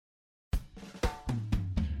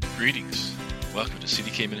Greetings. Welcome to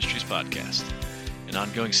CDK Ministries Podcast, an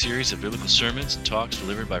ongoing series of biblical sermons and talks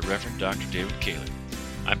delivered by Reverend Dr. David Kaler.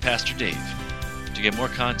 I'm Pastor Dave. To get more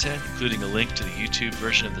content, including a link to the YouTube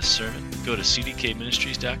version of this sermon, go to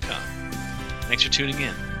cdkministries.com. Thanks for tuning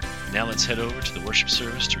in. Now let's head over to the worship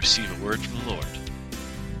service to receive a word from the Lord.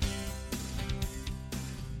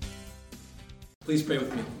 Please pray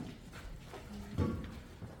with me.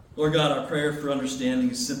 Lord God, our prayer for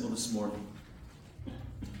understanding is simple this morning.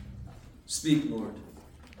 Speak, Lord,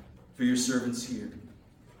 for your servants here.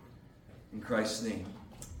 In Christ's name,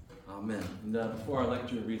 amen. And before our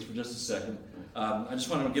lecture reads for just a second, I just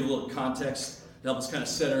want to give a little context to help us kind of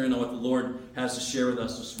center in on what the Lord has to share with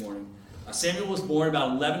us this morning. Samuel was born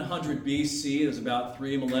about 1100 BC. It was about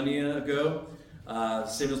 3 millennia ago.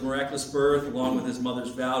 Samuel's miraculous birth, along with his mother's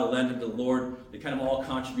vow to lend him to the Lord, they kind of all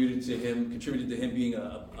contributed to him being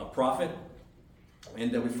a prophet.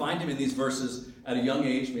 And we find him in these verses at a young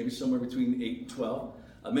age, maybe somewhere between 8 and 12,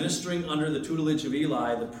 ministering under the tutelage of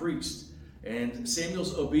Eli, the priest. And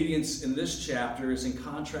Samuel's obedience in this chapter is in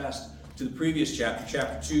contrast to the previous chapter,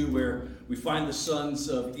 chapter 2, where we find the sons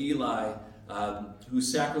of Eli,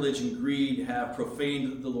 whose sacrilege and greed have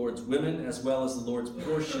profaned the Lord's women, as well as the Lord's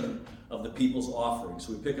portion of the people's offering.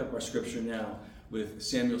 So we pick up our scripture now with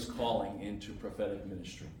Samuel's calling into prophetic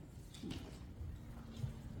ministry.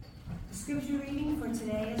 The scripture reading for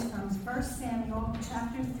today is from 1 Samuel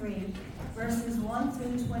chapter 3, verses 1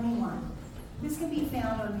 through 21. This can be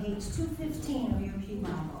found on page 215 of your Pew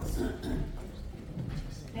Bibles.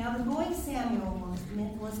 Now the boy Samuel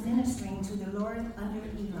was ministering to the Lord under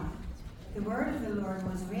Eli. The word of the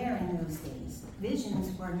Lord was rare in those days.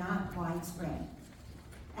 Visions were not widespread.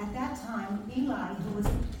 At that time, Eli,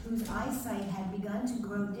 whose eyesight had begun to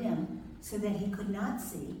grow dim so that he could not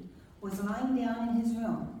see, was lying down in his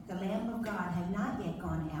room. The lamp of God had not yet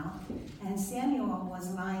gone out, and Samuel was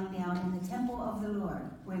lying down in the temple of the Lord,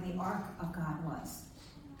 where the ark of God was.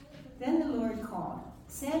 Then the Lord called,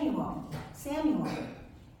 "Samuel, Samuel."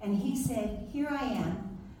 And he said, "Here I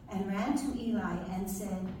am," and ran to Eli and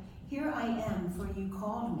said, "Here I am, for you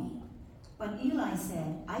called me." But Eli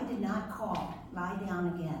said, "I did not call. Lie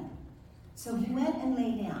down again." So he went and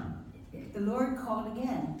lay down. The Lord called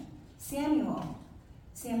again, "Samuel."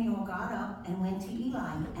 Samuel got up and went to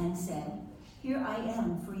Eli and said, "Here I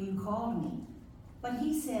am, for you called me." But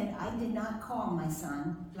he said, "I did not call, my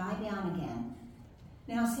son. Lie down again."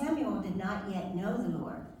 Now Samuel did not yet know the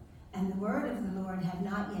Lord, and the word of the Lord had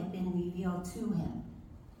not yet been revealed to him.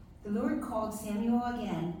 The Lord called Samuel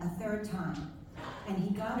again a third time, and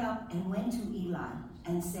he got up and went to Eli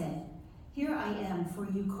and said, "Here I am, for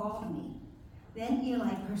you called me." Then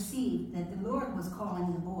Eli perceived that the Lord was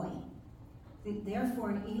calling the boy.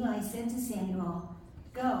 Therefore Eli said to Samuel,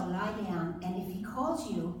 "Go, lie down, and if he calls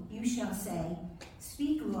you, you shall say,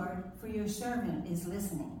 'Speak, Lord, for your servant is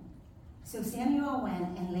listening.'" So Samuel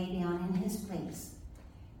went and lay down in his place.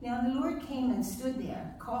 Now the Lord came and stood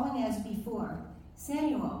there, calling as before,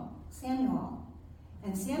 "Samuel, Samuel."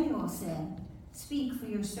 And Samuel said, "Speak, for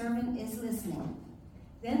your servant is listening."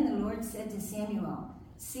 Then the Lord said to Samuel,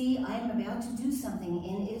 "See, I am about to do something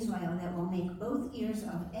in Israel that will make both ears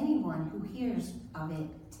of anyone who hears of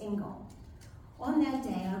it tingle. On that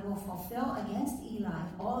day I will fulfill against Eli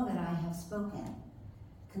all that I have spoken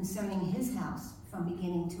concerning his house from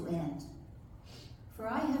beginning to end. For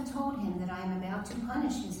I have told him that I am about to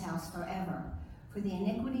punish his house forever for the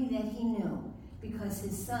iniquity that he knew, because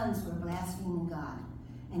his sons were blaspheming God,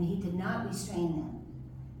 and he did not restrain them.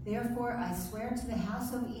 Therefore I swear to the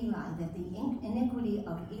house of Eli that the iniquity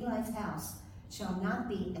of Eli's house shall not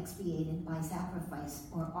be expiated by sacrifice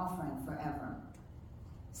or offering forever."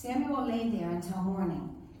 Samuel lay there until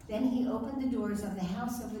morning. Then he opened the doors of the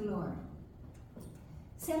house of the Lord.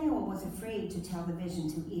 Samuel was afraid to tell the vision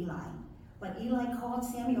to Eli, but Eli called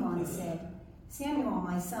Samuel and said, "Samuel,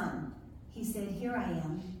 my son." He said, "Here I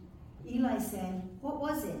am." Eli said, "What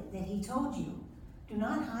was it that he told you? Do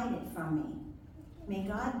not hide it from me. May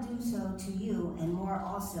God do so to you and more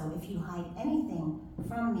also if you hide anything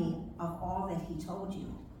from me of all that he told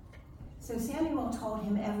you." So Samuel told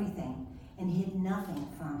him everything and hid nothing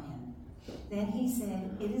from him. Then he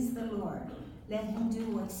said, "It is the Lord. Let him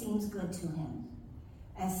do what seems good to him."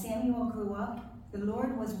 As Samuel grew up, the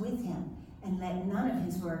Lord was with him and let none of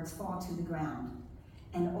his words fall to the ground.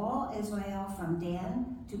 And all Israel from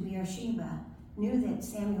Dan to Beersheba knew that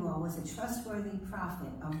Samuel was a trustworthy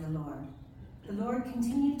prophet of the Lord. The Lord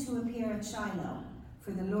continued to appear at Shiloh,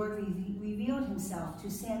 for the Lord revealed himself to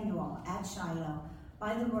Samuel at Shiloh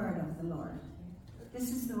by the word of the Lord.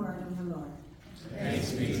 This is the word of the Lord.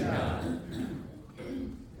 Thanks be to God.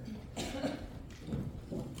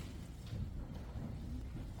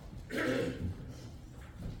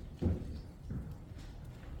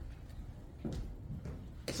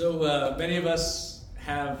 So many of us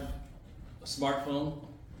have a smartphone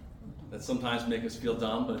that sometimes make us feel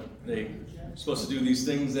dumb, but they're supposed to do these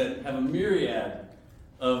things that have a myriad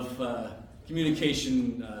of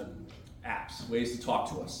communication apps, ways to talk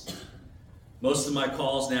to us. Most of my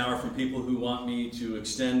calls now are from people who want me to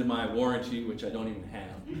extend my warranty, which I don't even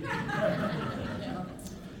have.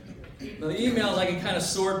 Now, the emails I can kind of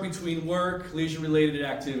sort between work, leisure-related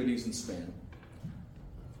activities, and spam.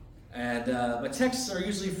 And my texts are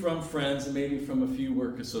usually from friends and maybe from a few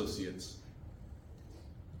work associates.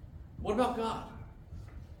 What about God?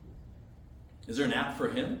 Is there an app for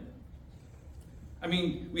Him? I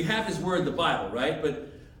mean, we have His Word, the Bible, right?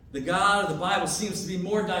 But the God of the Bible seems to be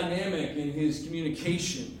more dynamic in His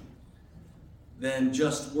communication than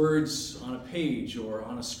just words on a page or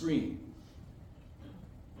on a screen.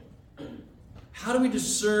 How do we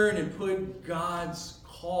discern and put God's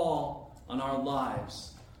call on our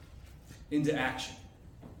lives into action?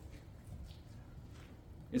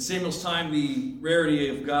 In Samuel's time, the rarity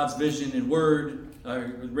of God's vision and word,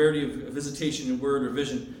 rarity of visitation in word or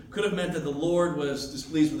vision, could have meant that the Lord was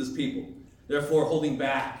displeased with His people, therefore holding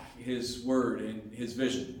back His word and His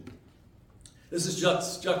vision. This is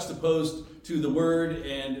juxtaposed to the word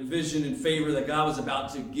and vision and favor that God was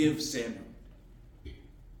about to give Samuel.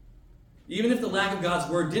 Even if the lack of God's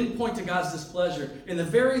word didn't point to God's displeasure, in the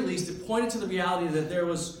very least it pointed to the reality that there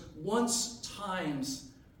was once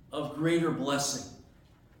times of greater blessing,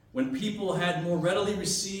 when people had more readily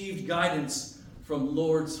received guidance from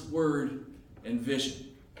Lord's word and vision.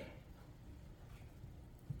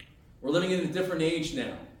 We're living in a different age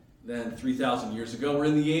now than 3,000 years ago. We're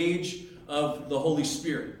in the age of the Holy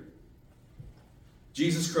Spirit.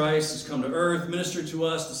 Jesus Christ has come to earth, ministered to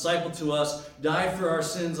us, discipled to us, died for our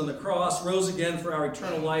sins on the cross, rose again for our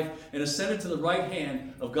eternal life, and ascended to the right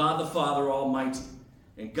hand of God the Father Almighty.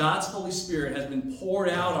 And God's Holy Spirit has been poured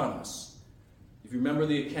out on us. If you remember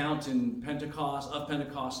the account in Pentecost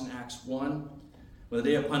in Acts 1, when the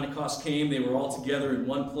day of Pentecost came, they were all together in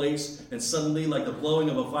one place, and suddenly, like the blowing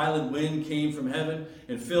of a violent wind, came from heaven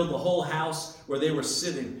and filled the whole house where they were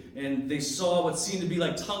sitting. And they saw what seemed to be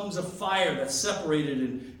like tongues of fire that separated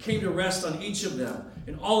and came to rest on each of them.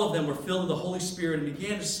 And all of them were filled with the Holy Spirit and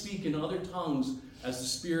began to speak in other tongues as the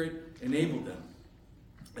Spirit enabled them.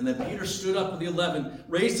 And then Peter stood up with the 11,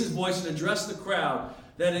 raised his voice, and addressed the crowd.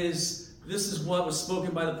 That is, this is what was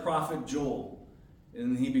spoken by the prophet Joel.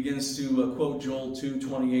 And he begins to quote Joel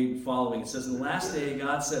 2:28 and following. It says, "In the last day,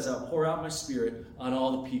 God says, I'll pour out my Spirit on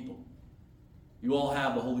all the people." You all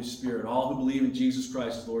have the Holy Spirit. All who believe in Jesus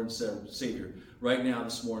Christ as Lord and Savior. Right now,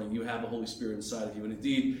 this morning, you have the Holy Spirit inside of you. And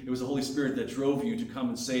indeed, it was the Holy Spirit that drove you to come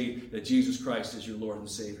and say that Jesus Christ is your Lord and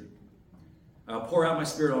Savior. I'll pour out my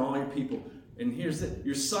Spirit on all your people. And here's it.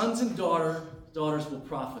 Your sons and daughters will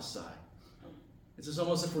prophesy. It's just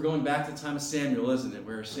almost if we're going back to the time of Samuel, isn't it?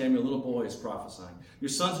 Where Samuel, little boy, is prophesying. Your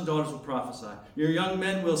sons and daughters will prophesy. Your young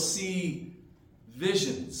men will see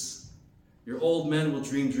visions. Your old men will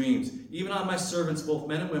dream dreams. Even on my servants, both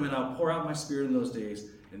men and women, I'll pour out my Spirit in those days,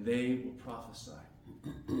 and they will prophesy.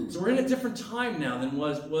 So we're in a different time now than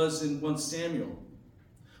was in 1 Samuel.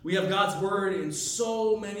 We have God's Word in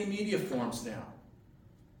so many media forms now.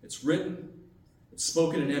 It's written. It's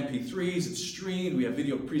spoken in MP3s, it's streamed, we have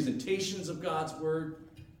video presentations of God's Word.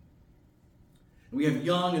 And we have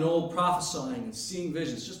young and old prophesying and seeing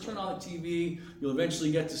visions. Just turn on the TV, you'll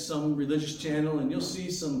eventually get to some religious channel, and you'll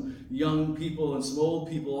see some young people and some old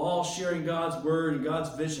people all sharing God's Word and God's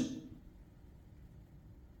vision.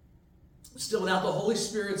 Still, without the Holy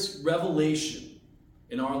Spirit's revelation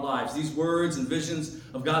in our lives, these words and visions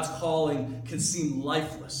of God's calling can seem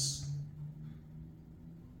lifeless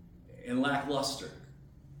and lackluster.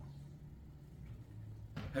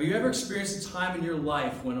 Have you ever experienced a time in your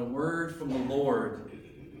life when a word from the Lord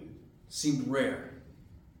seemed rare?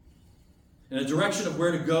 And a direction of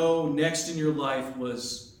where to go next in your life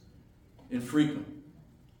was infrequent?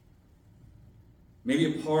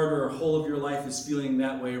 Maybe a part or a whole of your life is feeling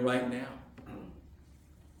that way right now.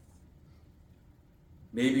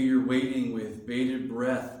 Maybe you're waiting with bated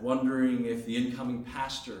breath, wondering if the incoming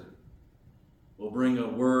pastor will bring a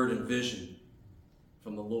word and vision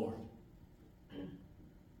from the Lord.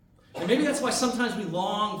 And maybe that's why sometimes we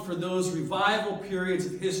long for those revival periods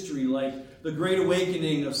of history, like the Great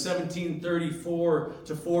Awakening of 1734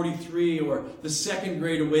 to 43, or the Second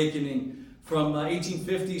Great Awakening from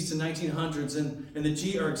 1850s to 1900s,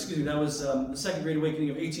 that was the Second Great Awakening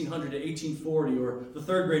of 1800 to 1840, or the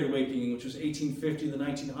Third Great Awakening, which was 1850 to the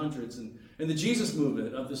 1900s, and the Jesus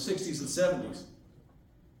movement of the 60s and 70s.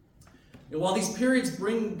 And while these periods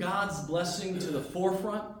bring God's blessing to the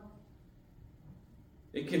forefront,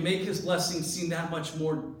 it can make his blessing seem that much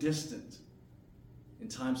more distant in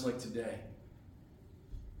times like today.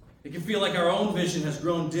 It can feel like our own vision has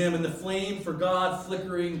grown dim and the flame for God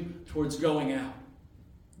flickering towards going out.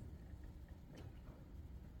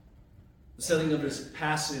 The setting of this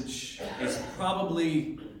passage is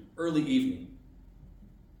probably early evening,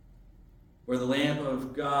 where the lamp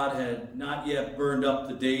of God had not yet burned up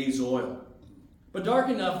the day's oil, but dark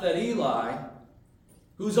enough that Eli,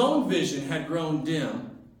 whose own vision had grown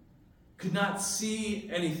dim, could not see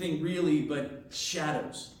anything really but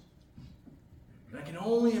shadows. And I can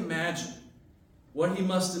only imagine what he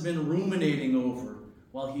must have been ruminating over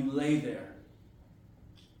while he lay there.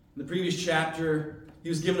 In the previous chapter, he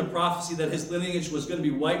was given a prophecy that his lineage was going to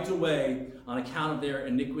be wiped away on account of their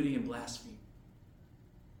iniquity and blasphemy.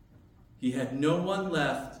 He had no one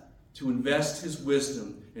left to invest his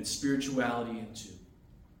wisdom and spirituality into.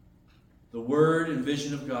 The word and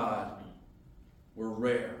vision of God were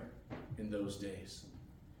rare in those days.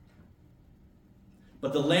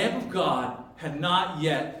 But the lamp of God had not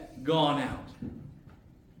yet gone out.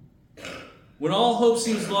 When all hope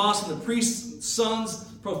seems lost and the priest's sons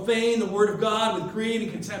profane the word of God with greed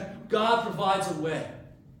and contempt, God provides a way.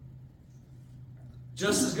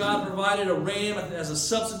 Just as God provided a ram as a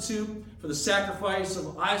substitute for the sacrifice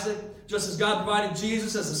of Isaac, just as God provided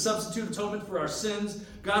Jesus as a substitute atonement for our sins,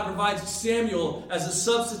 God provides Samuel as a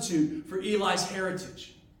substitute for Eli's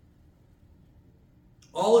heritage.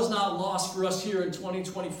 All is not lost for us here in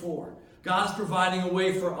 2024. God is providing a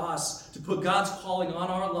way for us to put God's calling on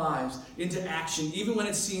our lives into action, even when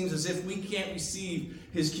it seems as if we can't receive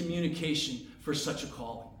his communication for such a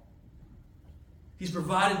calling. He's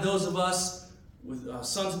provided those of us with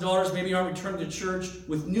sons and daughters, maybe aren't returning to church,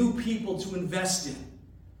 with new people to invest in.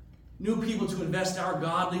 New people to invest our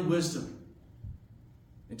godly wisdom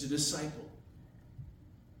and to disciple.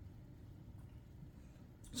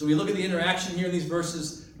 So we look at the interaction here in these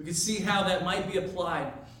verses, we can see how that might be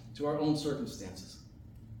applied to our own circumstances.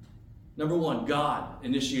 Number one, God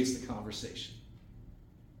initiates the conversation.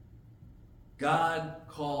 God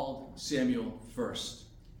called Samuel first.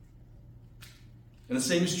 And the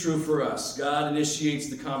same is true for us. God initiates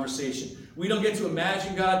the conversation. We don't get to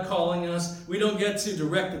imagine God calling us. We don't get to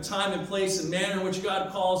direct the time and place and manner in which God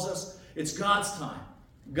calls us. It's God's time,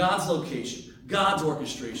 God's location, God's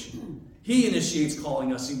orchestration. He initiates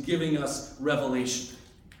calling us and giving us revelation.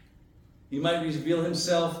 He might reveal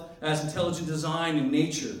himself as intelligent design in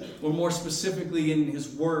nature, or more specifically in his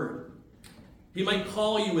word. He might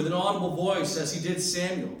call you with an audible voice as he did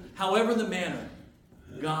Samuel. However the manner,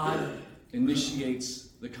 God initiates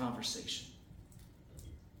the conversation.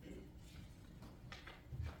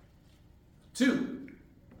 2,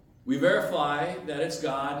 we verify that it's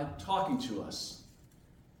God talking to us.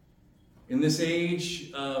 In this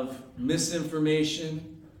age of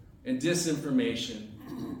misinformation and disinformation,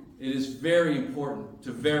 it is very important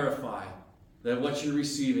to verify that what you're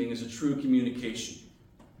receiving is a true communication.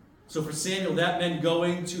 So for Samuel, that meant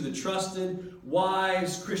going to the trusted,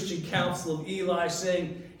 wise Christian counsel of Eli,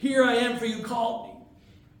 saying, "Here I am, for you called me."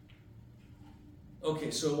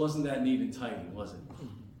 Okay, so it wasn't that neat and tidy, was it?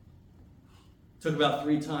 Took about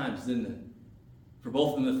 3 times, didn't it? For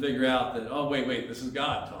both of them to figure out that, oh, wait, this is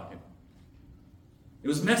God talking. It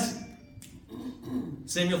was messy.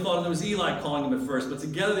 Samuel thought it was Eli calling him at first, but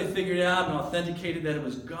together they figured out and authenticated that it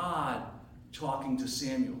was God talking to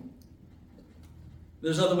Samuel.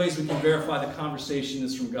 There's other ways we can verify the conversation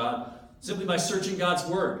is from God, simply by searching God's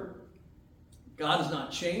word. God does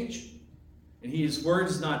not change, and his word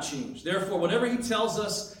does not change. Therefore, whatever he tells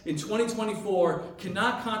us in 2024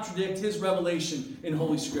 cannot contradict his revelation in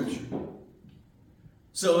Holy Scripture.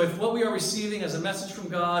 So if what we are receiving as a message from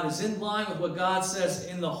God is in line with what God says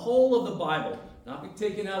in the whole of the Bible, not be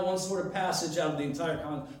taking out one sort of passage out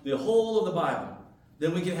of the whole of the Bible,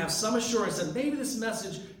 then we can have some assurance that maybe this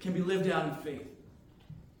message can be lived out in faith.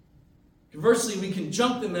 Conversely, we can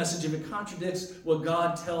junk the message if it contradicts what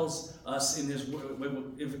God tells us in his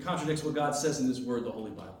word, if it contradicts what God says in his word, the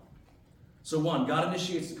Holy Bible. So 1, God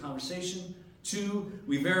initiates the conversation. 2,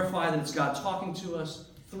 we verify that it's God talking to us.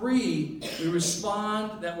 3, we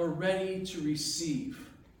respond that we're ready to receive.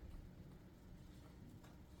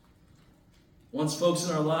 Once folks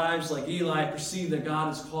in our lives, like Eli, perceive that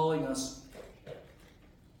God is calling us,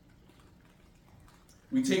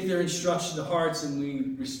 we take their instruction to hearts and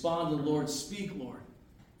we respond to the Lord. "Speak, Lord,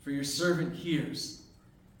 for your servant hears."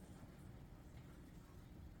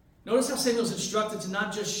 Notice how Samuel's instructed to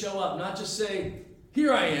not just show up, not just say,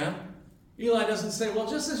 "Here I am." Eli doesn't say, "Well,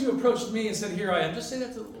 just as you approached me and said, 'Here I am,' just say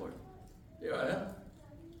that to the Lord. 'Here I am.'"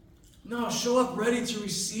 No, show up ready to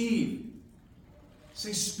receive.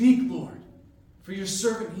 Say, "Speak, Lord, for your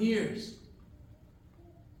servant hears.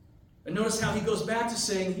 And notice how he goes back to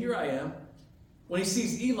saying, here I am, when he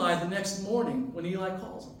sees Eli the next morning when Eli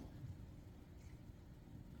calls him.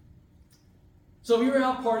 So if you were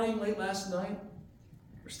out partying late last night,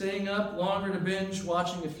 or staying up longer to binge,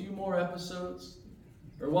 watching a few more episodes,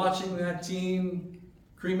 or watching that team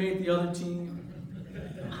cremate the other team,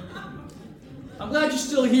 I'm glad you're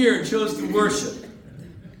still here and chose to worship.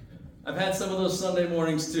 I've had some of those Sunday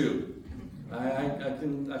mornings too.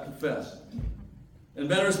 I confess. And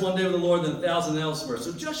better is one day with the Lord than 1,000 elsewhere.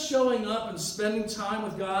 So just showing up and spending time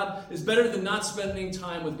with God is better than not spending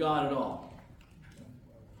time with God at all.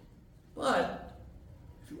 But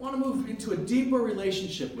if you want to move into a deeper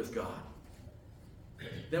relationship with God,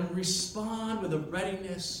 then respond with a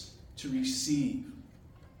readiness to receive.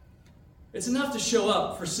 It's enough to show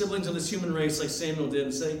up for siblings of this human race like Samuel did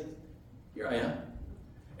and say, here I am.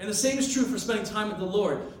 And the same is true for spending time with the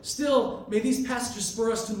Lord. Still, may these passages spur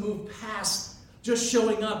us to move past just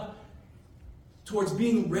showing up towards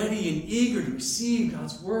being ready and eager to receive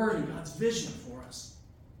God's word and God's vision for us.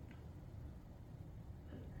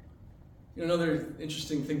 Another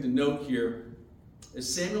interesting thing to note here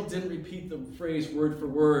is Samuel didn't repeat the phrase word for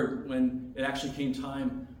word when it actually came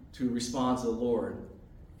time to respond to the Lord.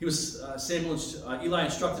 Eli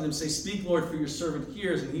instructed him, say, speak, Lord, for your servant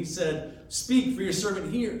hears. And he said, speak, for your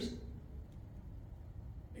servant hears.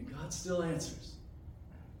 And God still answers.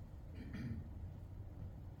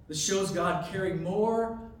 This shows God caring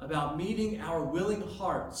more about meeting our willing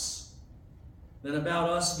hearts than about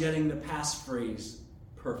us getting the passphrase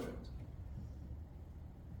perfect.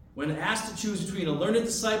 When asked to choose between a learned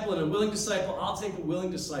disciple and a willing disciple, I'll take a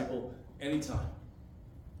willing disciple anytime.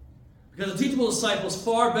 Because a teachable disciple is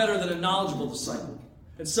far better than a knowledgeable disciple.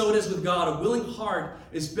 And so it is with God. A willing heart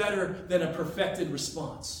is better than a perfected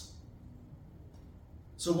response.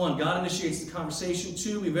 So 1, God initiates the conversation.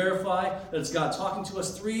 2, we verify that it's God talking to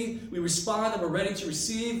us. 3, we respond and we're ready to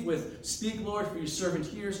receive with, speak, Lord, for your servant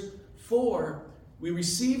hears. 4, we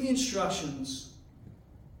receive the instructions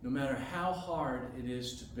no matter how hard it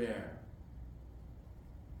is to bear.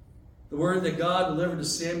 The word that God delivered to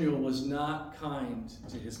Samuel was not kind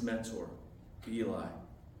to his mentor, Eli.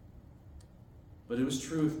 But it was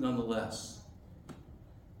truth nonetheless.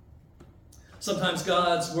 Sometimes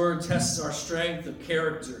God's word tests our strength of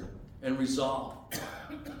character and resolve.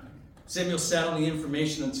 Samuel sat on the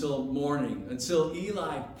information until morning, until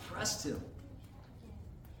Eli pressed him.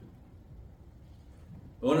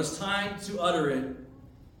 But when it was time to utter it,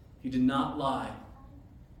 he did not lie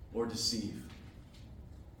or deceive.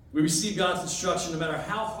 We receive God's instruction no matter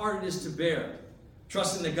how hard it is to bear,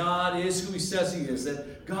 trusting that God is who he says he is,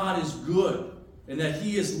 that God is good, and that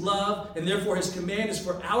he is love, and therefore his command is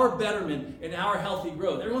for our betterment and our healthy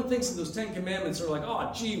growth. Everyone thinks that those 10 commandments are like,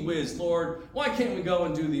 oh, gee whiz, Lord, why can't we go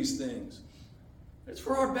and do these things? It's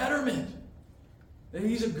for our betterment. That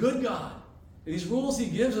he's a good God. These rules he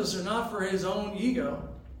gives us are not for his own ego.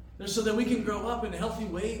 They're so that we can grow up in healthy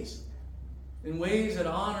ways, in ways that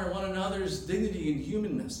honor one another's dignity and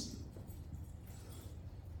humanness.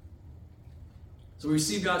 So we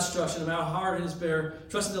receive God's instruction about how hard it is to bear,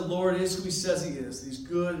 trusting the Lord is who he says he is. He's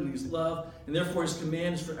good and he's love, and therefore his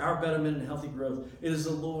command is for our betterment and healthy growth. It is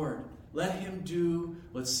the Lord. Let him do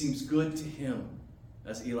what seems good to him,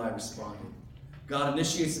 as Eli responded. God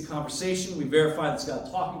initiates the conversation. We verify that it's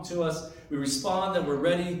God talking to us. We respond that we're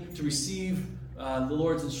ready to receive the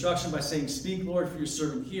Lord's instruction by saying, speak, Lord, for your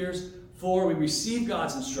servant hears. 4, we receive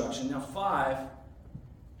God's instruction. Now 5,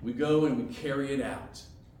 we go and we carry it out.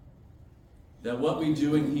 That what we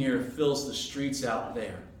do in here fills the streets out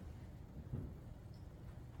there.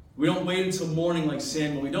 We don't wait until morning like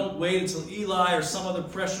Samuel. We don't wait until Eli or some other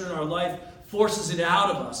pressure in our life forces it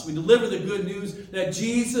out of us. We deliver the good news that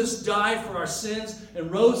Jesus died for our sins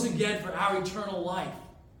and rose again for our eternal life.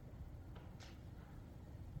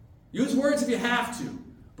 Use words if you have to,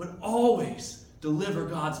 but always deliver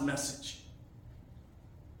God's message.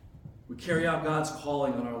 We carry out God's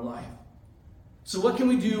calling on our life. So what can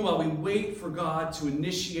we do while we wait for God to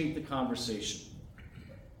initiate the conversation?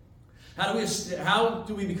 How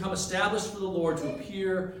do we become established for the Lord to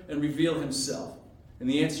appear and reveal himself? And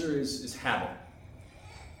the answer is habit.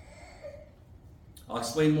 I'll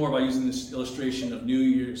explain more by using this illustration of New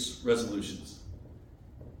Year's resolutions.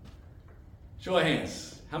 Show of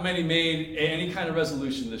hands. How many made any kind of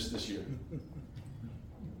resolution this year?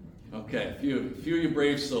 Okay, a few of you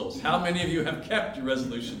brave souls. How many of you have kept your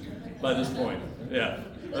resolution by this point? Yeah.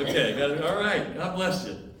 Okay, got it. All right. God bless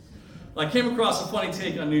you. I came across a funny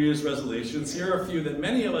take on New Year's resolutions. Here are a few that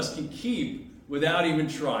many of us can keep without even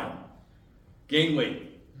trying. Gain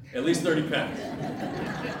weight. At least 30 pounds.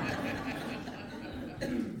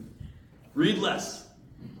 Read less.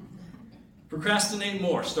 Procrastinate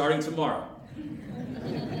more, starting tomorrow.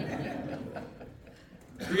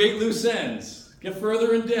 Create loose ends. Get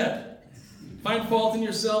further in debt. Find fault in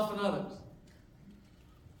yourself and others.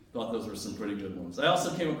 Thought those were some pretty good ones. I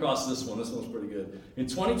also came across this one. This one's pretty good. In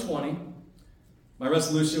 2020, my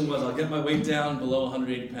resolution was I'll get my weight down below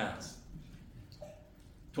 180 pounds.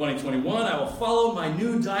 2021, I will follow my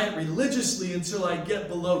new diet religiously until I get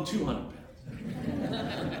below 200 pounds.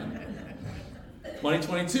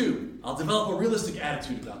 2022, I'll develop a realistic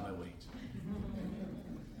attitude about my weight.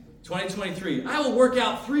 2023, I will work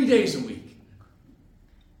out 3 days a week.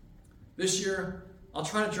 This year, I'll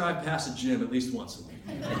try to drive past a gym at least once a week.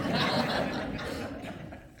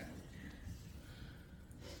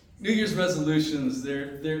 New Year's resolutions,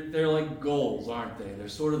 they're like goals, aren't they? They're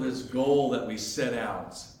sort of this goal that we set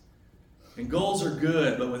out. And goals are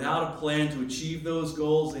good, but without a plan to achieve those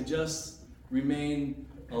goals, they just remain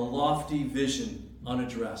a lofty vision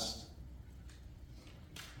unaddressed.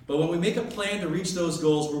 But when we make a plan to reach those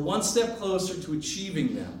goals, we're one step closer to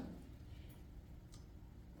achieving them.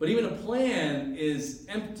 But even a plan is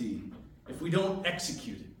empty if we don't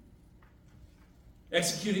execute it.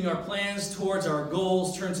 Executing our plans towards our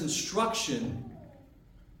goals turns instruction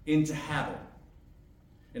into habit.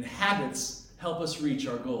 And habits help us reach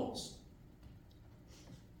our goals.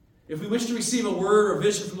 If we wish to receive a word or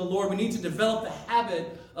vision from the Lord, we need to develop the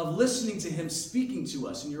habit of listening to Him speaking to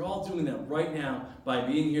us. And you're all doing that right now by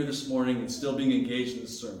being here this morning and still being engaged in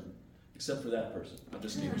this sermon. Except for that person. I'm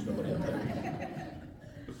just kidding. There's nobody up there.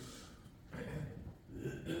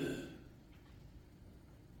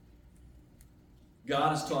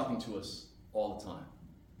 God is talking to us all the time.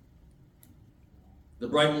 The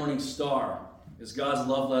bright morning star is God's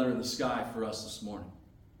love letter in the sky for us this morning.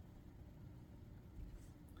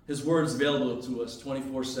 His word is available to us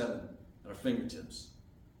 24/7 at our fingertips.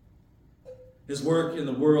 His work in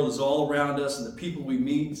the world is all around us and the people we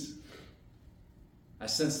meet. I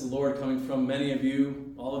sense the Lord coming from many of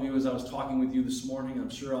you, all of you as I was talking with you this morning. I'm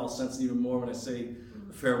sure I'll sense it even more when I say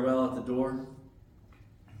farewell at the door.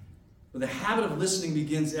 But the habit of listening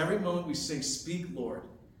begins every moment we say, "Speak, Lord,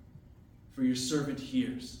 for your servant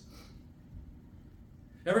hears."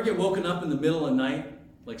 Ever get woken up in the middle of the night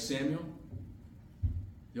like Samuel?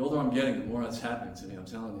 The older I'm getting, the more that's happening to me. I'm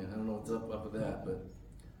telling you. I don't know what's up with that. But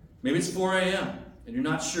maybe it's 4 a.m. and you're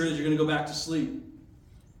not sure that you're going to go back to sleep.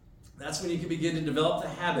 That's when you can begin to develop the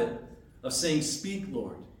habit of saying, "Speak,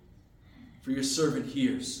 Lord, for your servant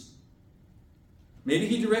hears." Maybe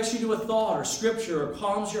He directs you to a thought or scripture or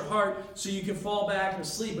calms your heart so you can fall back and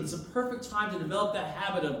sleep. But it's a perfect time to develop that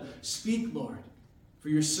habit of, "Speak, Lord, for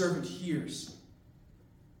your servant hears."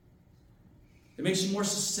 It makes you more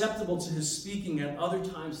susceptible to His speaking at other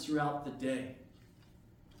times throughout the day.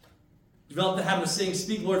 Develop the habit of saying,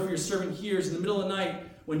 "Speak, Lord, for your servant hears," in the middle of the night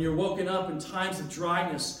when you're woken up in times of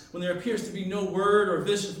dryness, when there appears to be no word or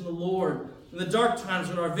vision from the Lord, in the dark times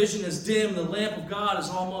when our vision is dim and the lamp of God is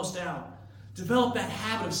almost out. Develop that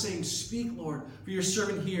habit of saying, "Speak, Lord, for your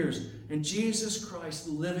servant hears." And Jesus Christ,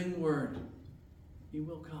 the living Word, He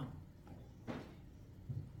will come.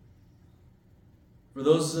 For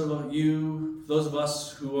those of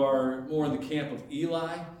us who are more in the camp of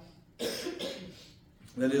Eli,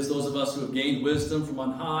 that is, those of us who have gained wisdom from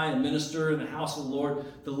on high and minister in the house of the Lord,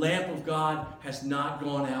 the lamp of God has not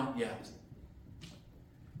gone out yet.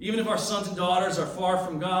 Even if our sons and daughters are far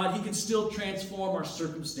from God, He can still transform our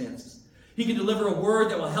circumstances. He can deliver a word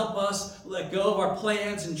that will help us let go of our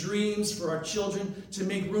plans and dreams for our children to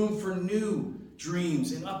make room for new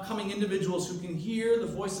dreams and upcoming individuals who can hear the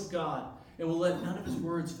voice of God and will let none of His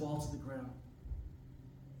words fall to the ground.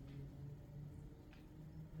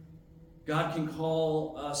 God can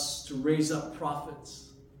call us to raise up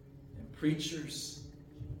prophets and preachers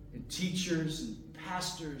and teachers and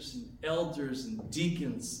pastors and elders and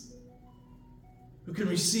deacons who can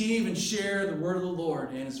receive and share the word of the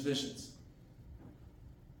Lord and His visions.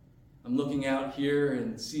 I'm looking out here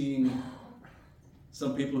and seeing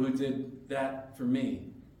some people who did that for me.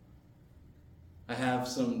 I have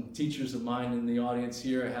some teachers of mine in the audience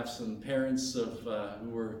here. I have some parents who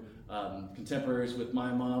were contemporaries with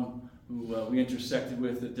my mom who we intersected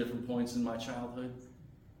with at different points in my childhood.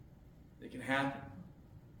 It can happen,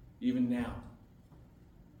 even now.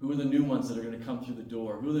 Who are the new ones that are going to come through the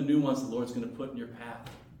door? Who are the new ones the Lord's going to put in your path?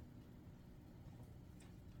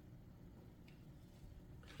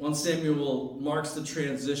 1 Samuel marks the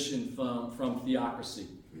transition from theocracy.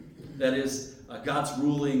 That is, God's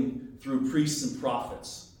ruling through priests and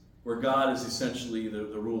prophets, where God is essentially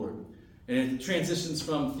the ruler. And it transitions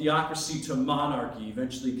from theocracy to monarchy,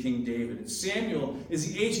 eventually King David. And Samuel is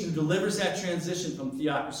the agent who delivers that transition from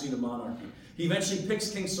theocracy to monarchy. He eventually picks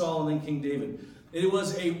King Saul and then King David. It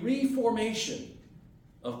was a reformation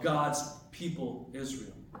of God's people,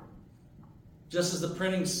 Israel. Just as the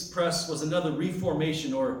printing press was another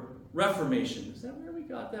reformation or reformation. Is that where we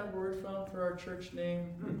got that word from for our church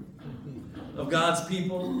name? Of God's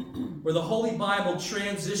people. Where the Holy Bible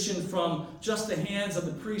transitioned from just the hands of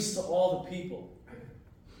the priests to all the people.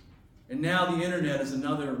 And now the internet is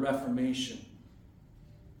another reformation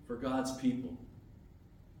for God's people.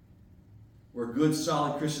 Where good,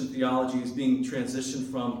 solid Christian theology is being transitioned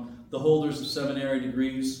from the holders of seminary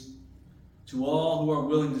degrees to all who are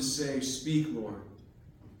willing to say, "Speak, Lord,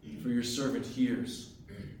 for your servant hears."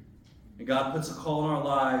 And God puts a call in our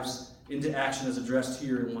lives into action as addressed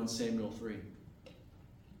here in 1 Samuel 3.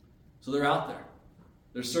 So they're out there.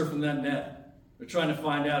 They're surfing that net. They're trying to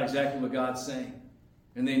find out exactly what God's saying.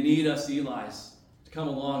 And they need us, Eli's, to come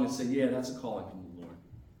along and say, "Yeah, that's a calling from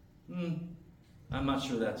the Lord." I'm not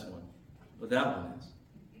sure that's one, but that one is.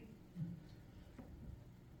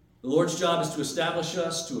 The Lord's job is to establish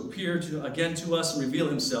us, to appear again to us, and reveal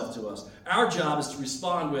himself to us. Our job is to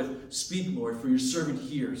respond with, "Speak, Lord, for your servant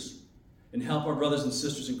hears," and help our brothers and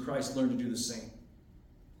sisters in Christ learn to do the same.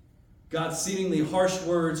 God's seemingly harsh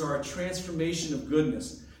words are a transformation of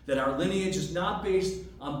goodness, that our lineage is not based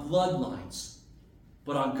on bloodlines,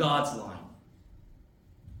 but on God's line.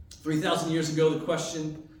 3,000 years ago, a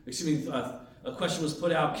question was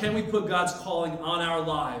put out: can we put God's calling on our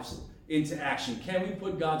lives into action? Can we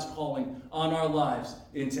put God's calling on our lives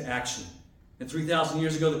into action? And 3,000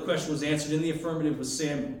 years ago, the question was answered in the affirmative with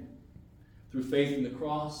Samuel. Through faith in the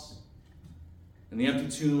cross and the empty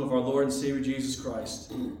tomb of our Lord and Savior Jesus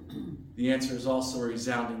Christ, the answer is also a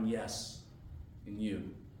resounding yes in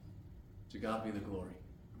you. To God be the glory.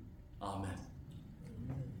 Amen.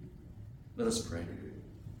 Let us pray.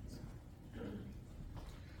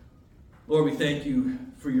 Lord, we thank you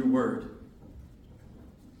for your word.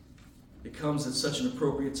 It comes at such an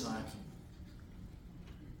appropriate time.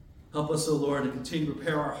 Help us, O Lord, to continue to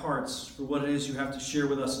prepare our hearts for what it is you have to share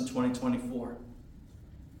with us in 2024.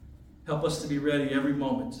 Help us to be ready every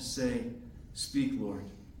moment to say, "Speak, Lord.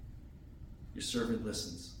 Your servant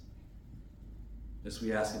listens." This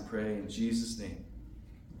we ask and pray in Jesus' name,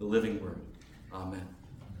 the living word. Amen.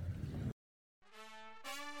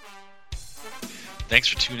 Thanks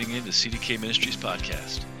for tuning in to CDK Ministries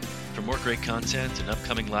Podcast. For more great content and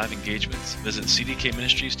upcoming live engagements, visit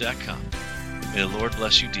cdkministries.com. May the Lord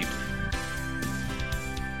bless you deeply.